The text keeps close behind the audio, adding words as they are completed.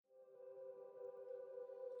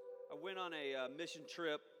I went on a mission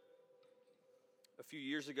trip a few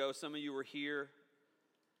years ago. Some of you were here.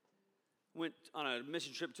 Went on a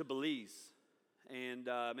mission trip to Belize. And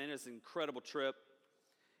man, it was an incredible trip.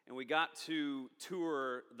 And we got to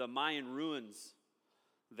tour the Mayan ruins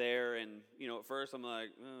there. And, at first I'm like,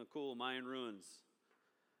 oh, cool, Mayan ruins.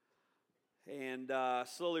 And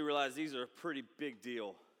slowly realized these are a pretty big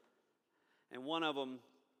deal. And one of them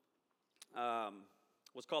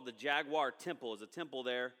was called the Jaguar Temple. It's a temple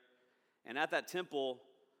there. And at that temple,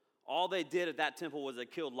 all they did at that temple was they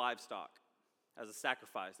killed livestock as a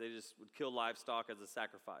sacrifice. They just would kill livestock as a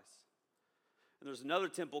sacrifice. And there's another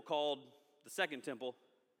temple called the Second Temple,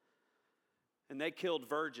 and they killed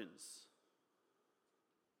virgins,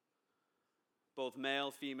 both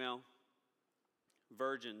male, female,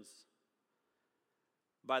 virgins.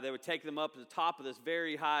 They would take them up to the top of this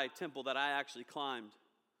very high temple that I actually climbed,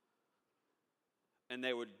 and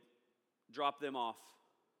they would drop them off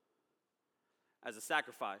as a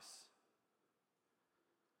sacrifice.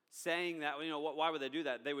 Saying that, why would they do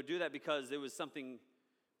that? They would do that because it was something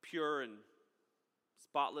pure and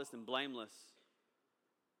spotless and blameless.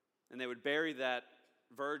 And they would bury that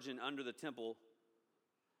virgin under the temple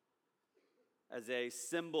as a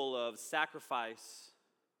symbol of sacrifice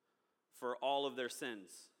for all of their sins.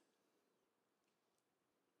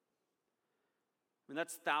 I mean,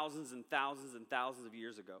 that's thousands and thousands and thousands of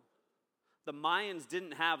years ago. The Mayans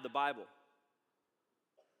didn't have the Bible.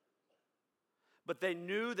 But they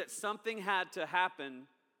knew that something had to happen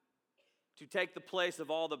to take the place of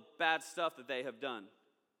all the bad stuff that they have done.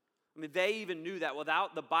 I mean, they even knew that.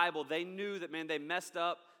 Without the Bible, they knew that, man, they messed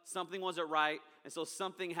up, something wasn't right, and so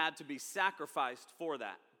something had to be sacrificed for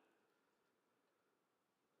that.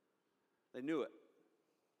 They knew it.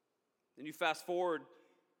 Then you fast forward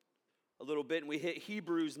a little bit, and we hit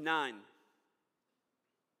Hebrews 9.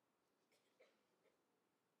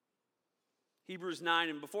 Hebrews 9,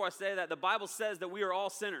 and before I say that, the Bible says that we are all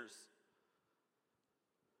sinners.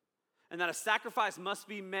 And that a sacrifice must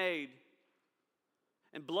be made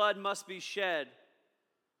and blood must be shed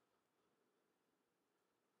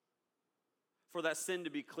for that sin to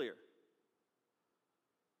be clear.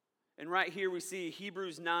 And right here we see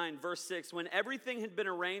Hebrews 9, verse 6. When everything had been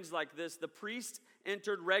arranged like this, the priest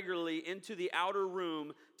entered regularly into the outer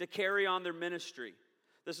room to carry on their ministry.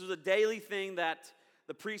 This was a daily thing that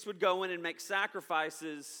the priest would go in and make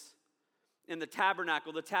sacrifices in the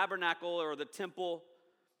tabernacle. The tabernacle or the temple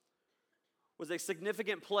was a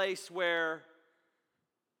significant place where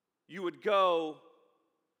you would go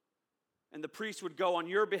and the priest would go on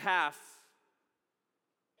your behalf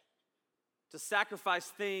to sacrifice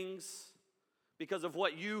things because of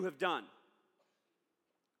what you have done.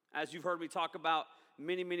 As you've heard me talk about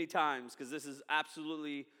many, many times, because this is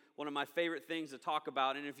absolutely one of my favorite things to talk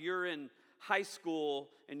about. And if you're in high school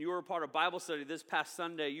and you were a part of Bible study this past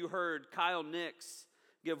Sunday, you heard Kyle Nix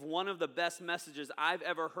give one of the best messages I've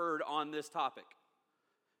ever heard on this topic.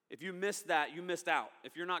 If you missed that, you missed out.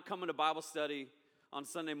 If you're not coming to Bible study on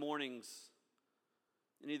Sunday mornings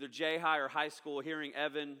in either J-High or high school, hearing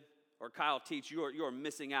Evan or Kyle teach, you are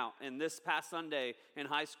missing out. And this past Sunday in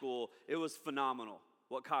high school, it was phenomenal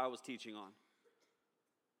what Kyle was teaching on.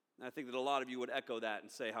 And I think that a lot of you would echo that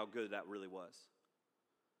and say how good that really was.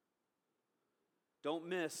 Don't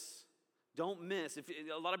miss. If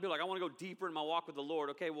a lot of people are like, I want to go deeper in my walk with the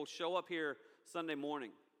Lord. Okay, well, show up here Sunday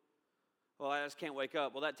morning. Well, I just can't wake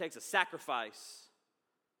up. Well, that takes a sacrifice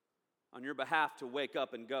on your behalf to wake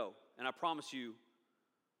up and go. And I promise you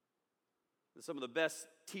that some of the best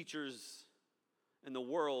teachers in the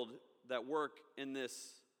world that work in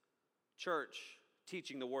this church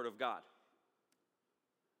teaching the Word of God.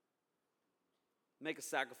 Make a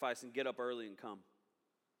sacrifice and get up early and come.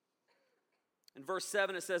 In verse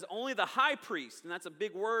 7, it says, only the high priest, and that's a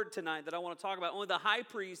big word tonight that I want to talk about, only the high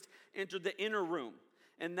priest entered the inner room,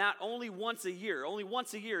 and that only once a year. Only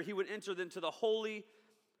once a year he would enter into the Holy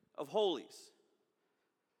of Holies.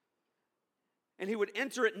 And he would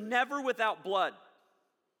enter it never without blood.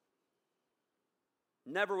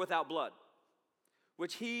 Never without blood,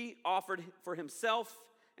 which he offered for himself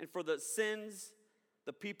and for the sins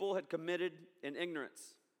the people had committed in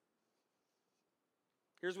ignorance.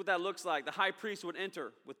 Here's what that looks like. The high priest would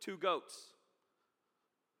enter with 2 goats.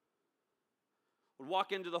 Would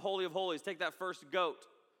walk into the Holy of Holies, take that first goat,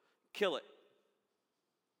 kill it,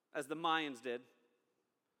 as the Mayans did.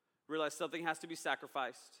 Realize something has to be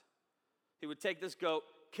sacrificed. He would take this goat,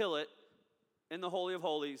 kill it in the Holy of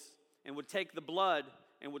Holies, and would take the blood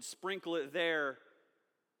and would sprinkle it there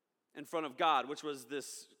in front of God, which was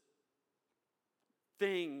this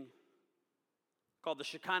thing called the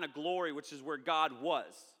Shekinah glory, which is where God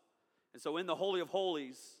was. And so in the Holy of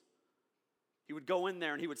Holies He would go in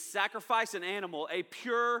there and he would sacrifice an animal, a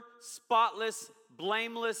pure, spotless,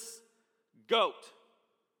 blameless goat.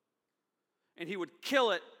 And he would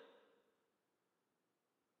kill it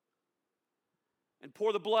and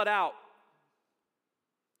pour the blood out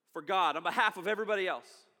for God on behalf of everybody else.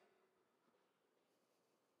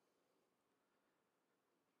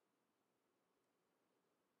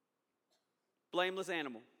 Blameless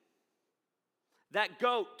animal. That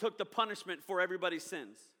goat took the punishment for everybody's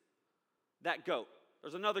sins. That goat.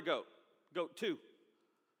 There's another goat. Goat 2.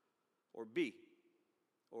 Or B.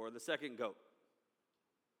 Or the second goat.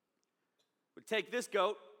 Would take this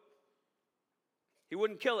goat. He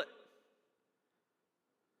wouldn't kill it.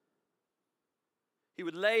 He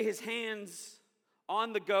would lay his hands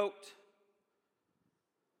on the goat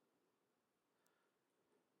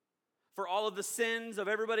for all of the sins of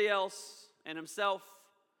everybody else and himself.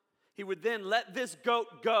 He would then let this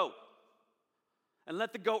goat go and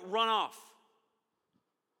let the goat run off.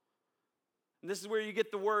 And this is where you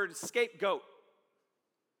get the word scapegoat.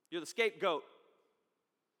 You're the scapegoat.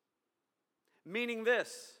 Meaning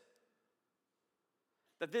this,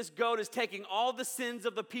 that this goat is taking all the sins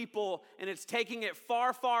of the people and it's taking it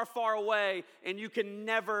far, far, far away, and you can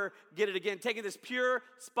never get it again. Taking this pure,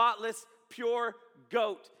 spotless, pure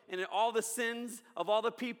goat, and all the sins of all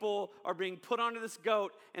the people are being put onto this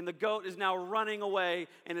goat, and the goat is now running away,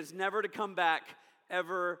 and it's never to come back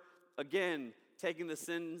ever again, taking the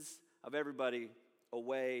sins of everybody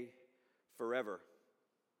away forever.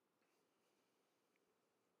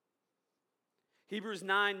 Hebrews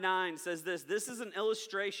 9:9 says this. This is an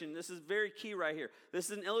illustration. This is very key right here. This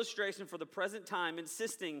is an illustration for the present time,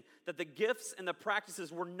 insisting that the gifts and the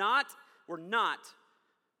practices were not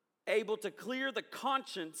able to clear the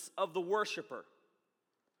conscience of the worshiper.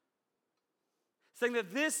 Saying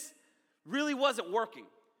that this really wasn't working.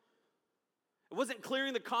 It wasn't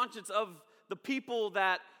clearing the conscience of the people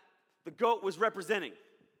that the goat was representing.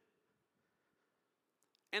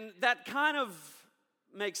 And that kind of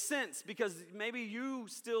makes sense because maybe you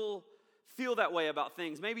still feel that way about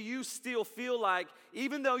things. Maybe you still feel like,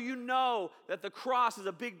 even though you know that the cross is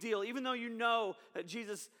a big deal, even though you know that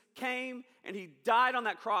Jesus came and he died on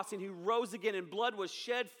that cross and he rose again and blood was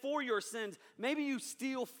shed for your sins, maybe you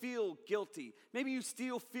still feel guilty. Maybe you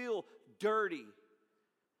still feel dirty.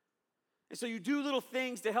 And so you do little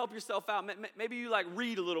things to help yourself out. Maybe you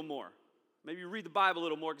read a little more. Maybe you read the Bible a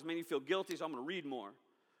little more because maybe you feel guilty, so I'm going to read more.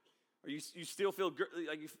 Or you still feel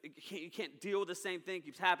like you can't deal with the same thing,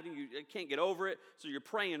 keeps happening, you can't get over it, so you're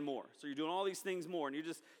praying more. So you're doing all these things more, and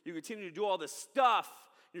you continue to do all this stuff,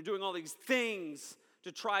 you're doing all these things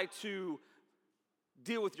to try to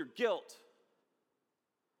deal with your guilt.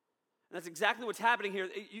 And that's exactly what's happening here.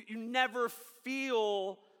 You never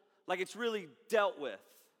feel like it's really dealt with.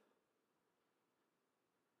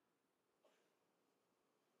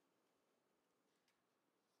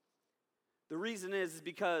 The reason is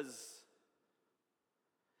because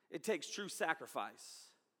it takes true sacrifice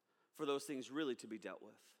for those things really to be dealt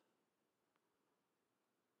with.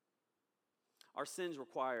 Our sins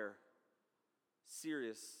require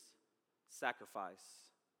serious sacrifice,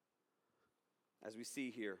 as we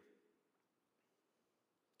see here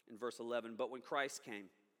in verse 11. But when Christ came,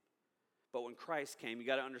 you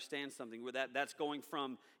got to understand something. That's going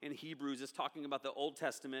from, in Hebrews, it's talking about the Old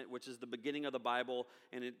Testament, which is the beginning of the Bible,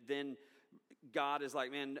 and then God is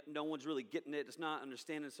like, man, no one's really getting it. It's not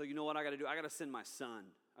understanding it. So you know what I got to do? I got to send my son.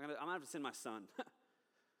 I'm going to have to send my son.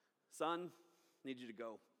 Son, I need you to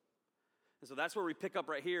go. And so that's where we pick up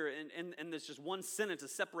right here. And there's just one sentence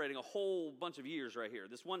is separating a whole bunch of years right here.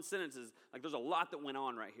 This one sentence is like there's a lot that went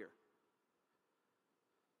on right here.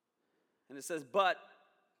 And it says, but,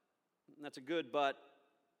 and that's a good but.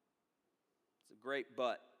 It's a great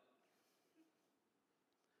but.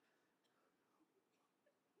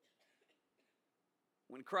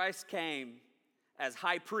 When Christ came as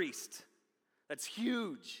high priest, that's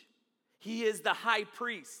huge. He is the high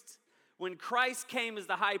priest. When Christ came as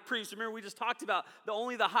the high priest, remember we just talked about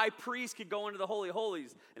only the high priest could go into the Holy of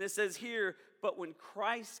Holies. And it says here, but when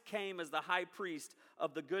Christ came as the high priest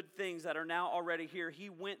of the good things that are now already here, he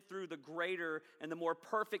went through the greater and the more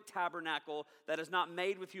perfect tabernacle that is not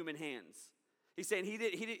made with human hands. He's saying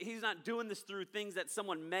he's not doing this through things that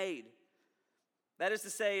someone made. That is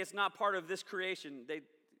to say, it's not part of this creation.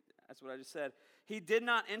 That's what I just said. He did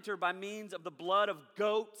not enter by means of the blood of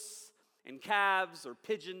goats and calves or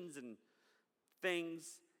pigeons and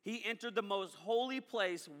things. He entered the most holy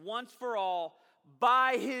place once for all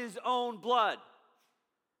by his own blood.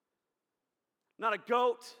 Not a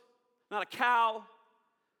goat, not a cow,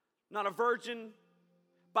 not a virgin.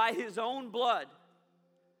 By his own blood,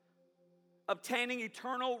 obtaining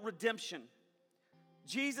eternal redemption.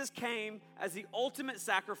 Jesus came as the ultimate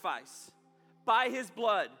sacrifice by his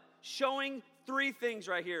blood, showing three things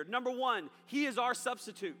right here. Number one, he is our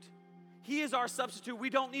substitute. He is our substitute. We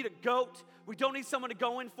don't need a goat. We don't need someone to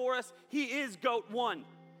go in for us. He is goat one.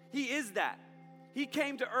 He is that. He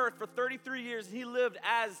came to earth for 33 years and he lived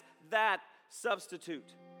as that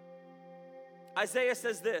substitute. Isaiah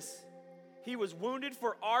says this, he was wounded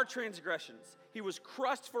for our transgressions. He was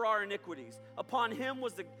crushed for our iniquities. Upon him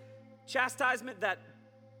was the chastisement that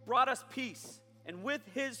brought us peace. And with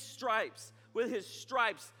his stripes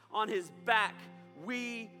on his back,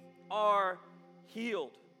 we are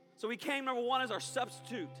healed. So he came, number one, as our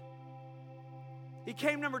substitute. He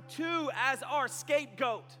came, number two, as our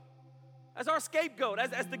scapegoat. As our scapegoat,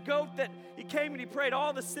 as the goat that he came and he prayed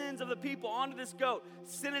all the sins of the people onto this goat.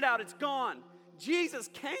 Send it out, it's gone. Jesus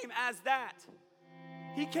came as that.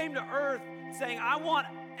 He came to earth saying, I want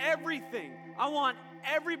everything. I want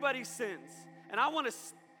everybody's sins. And I want to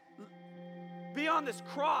be on this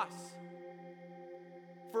cross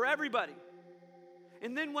for everybody.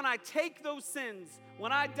 And then when I take those sins,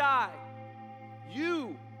 when I die,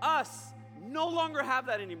 you, us, no longer have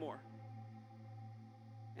that anymore.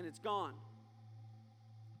 And it's gone.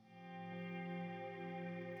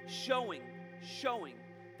 Showing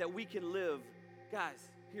that we can live, guys,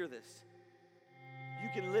 hear this. You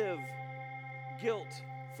can live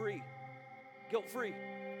guilt-free. Guilt-free.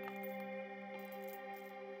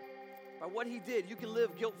 By what he did, you can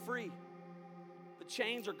live guilt-free. The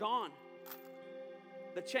chains are gone.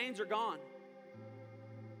 The chains are gone.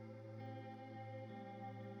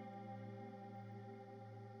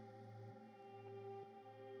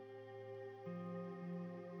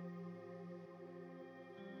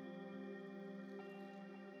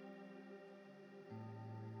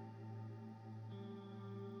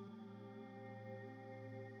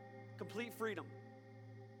 Complete freedom.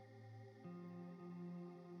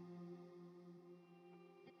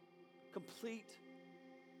 Complete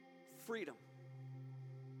freedom.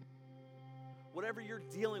 Whatever you're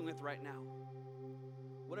dealing with right now,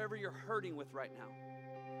 whatever you're hurting with right now,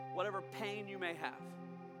 whatever pain you may have,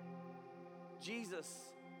 Jesus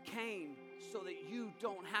came so that you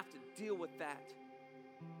don't have to deal with that.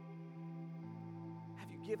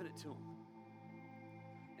 Have you given it to him?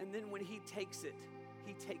 And then when he takes it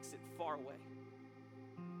far away.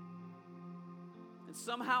 And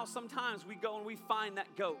somehow, sometimes we go and we find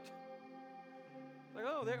that goat. Like,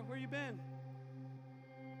 oh, there, where you been?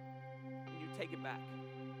 And you take it back.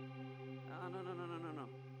 No.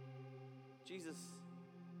 Jesus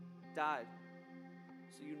died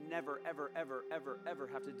so you never, ever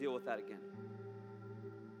have to deal with that again.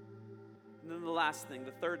 And then the last thing,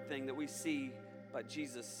 the third thing that we see by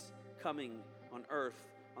Jesus coming on earth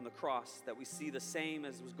on the cross, that we see the same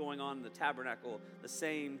as was going on in the tabernacle, the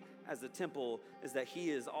same as the temple, is that he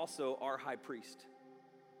is also our high priest.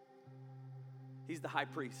 He's the high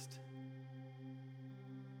priest.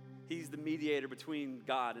 He's the mediator between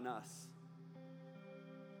God and us.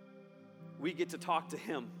 We get to talk to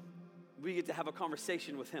him. We get to have a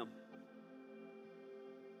conversation with him.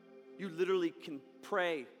 You literally can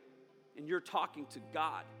pray and you're talking to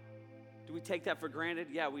God. Do we take that for granted?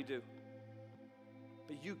 Yeah, we do.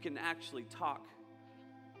 But you can actually talk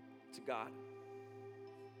to God.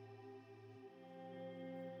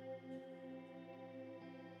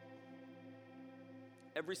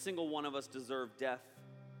 Every single one of us deserve death,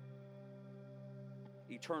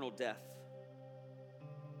 eternal death.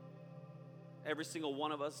 Every single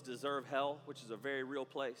one of us deserve hell, which is a very real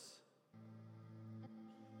place.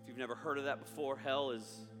 If you've never heard of that before, hell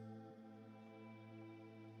is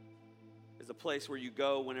a place where you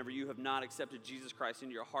go whenever you have not accepted Jesus Christ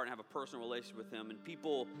into your heart and have a personal relationship with him. And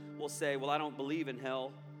people will say, well, I don't believe in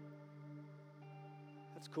hell.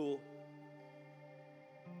 That's cool.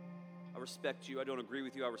 I respect you. I don't agree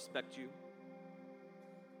with you. I respect you.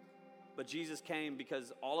 But Jesus came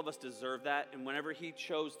because all of us deserve that. And whenever he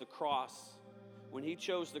chose the cross, when he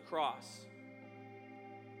chose the cross,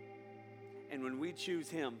 and when we choose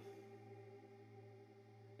him,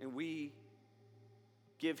 and we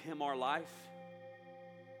give him our life,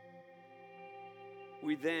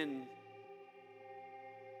 we then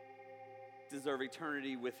deserve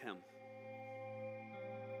eternity with him.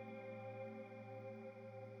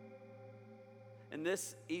 And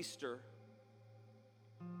this Easter,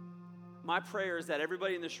 my prayer is that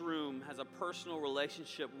everybody in this room has a personal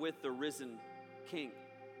relationship with the risen King,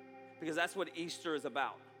 because that's what Easter is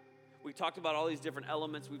about. We talked about all these different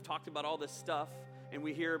elements. We've talked about all this stuff, and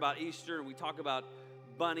we hear about Easter, and we talk about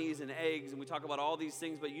bunnies and eggs, and we talk about all these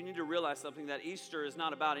things, but you need to realize something, that Easter is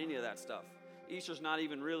not about any of that stuff. Easter's not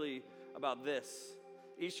even really about this.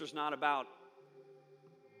 Easter's not about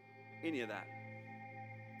any of that.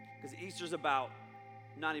 Because Easter's about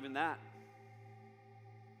not even that.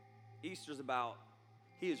 Easter's about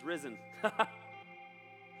he is risen.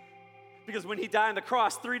 Because when he died on the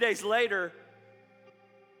cross 3 days later,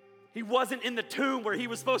 he wasn't in the tomb where he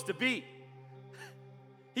was supposed to be.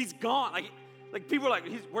 He's gone. Like people are like,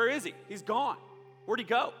 where is he? He's gone. Where'd he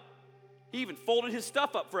go? He even folded his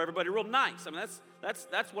stuff up for everybody real nice. I mean,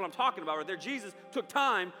 that's what I'm talking about right there. Jesus took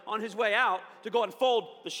time on his way out to go and fold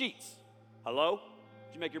the sheets. Hello?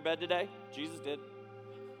 Did you make your bed today? Jesus did.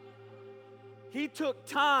 He took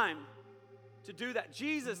time to do that.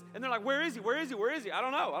 Jesus, and they're like, where is he? Where is he? Where is he? I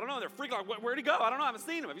don't know. They're freaking like, where'd he go? I don't know. I haven't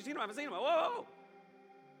seen him. Have you seen him? I haven't seen him. Whoa.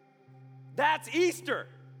 That's Easter.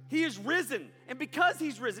 He is risen. And because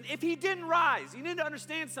he's risen, if he didn't rise, you need to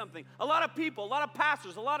understand something. A lot of people, a lot of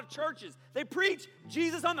pastors, a lot of churches, they preach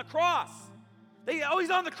Jesus on the cross. He's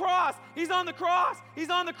on the cross. He's on the cross. He's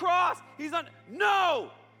on the cross.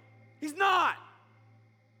 No, he's not.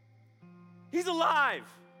 He's alive.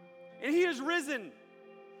 And he is risen.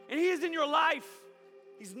 And he is in your life.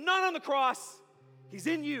 He's not on the cross. He's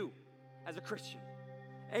in you as a Christian.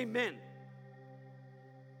 Amen.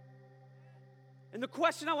 And the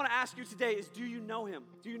question I want to ask you today is, do you know him?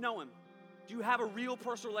 Do you know him? Do you have a real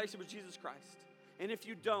personal relationship with Jesus Christ? And if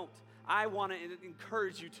you don't, I want to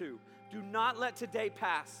encourage you to. Do not let today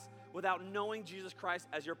pass without knowing Jesus Christ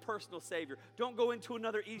as your personal Savior. Don't go into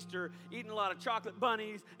another Easter eating a lot of chocolate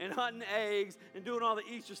bunnies and hunting eggs and doing all the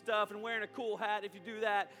Easter stuff and wearing a cool hat if you do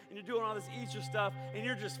that, and you're doing all this Easter stuff and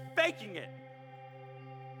you're just faking it.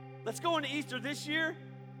 Let's go into Easter this year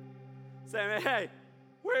saying, hey,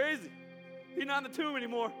 where is he? He's not in the tomb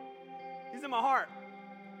anymore. He's in my heart.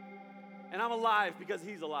 And I'm alive because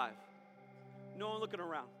he's alive. No one looking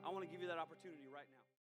around. I want to give you that opportunity.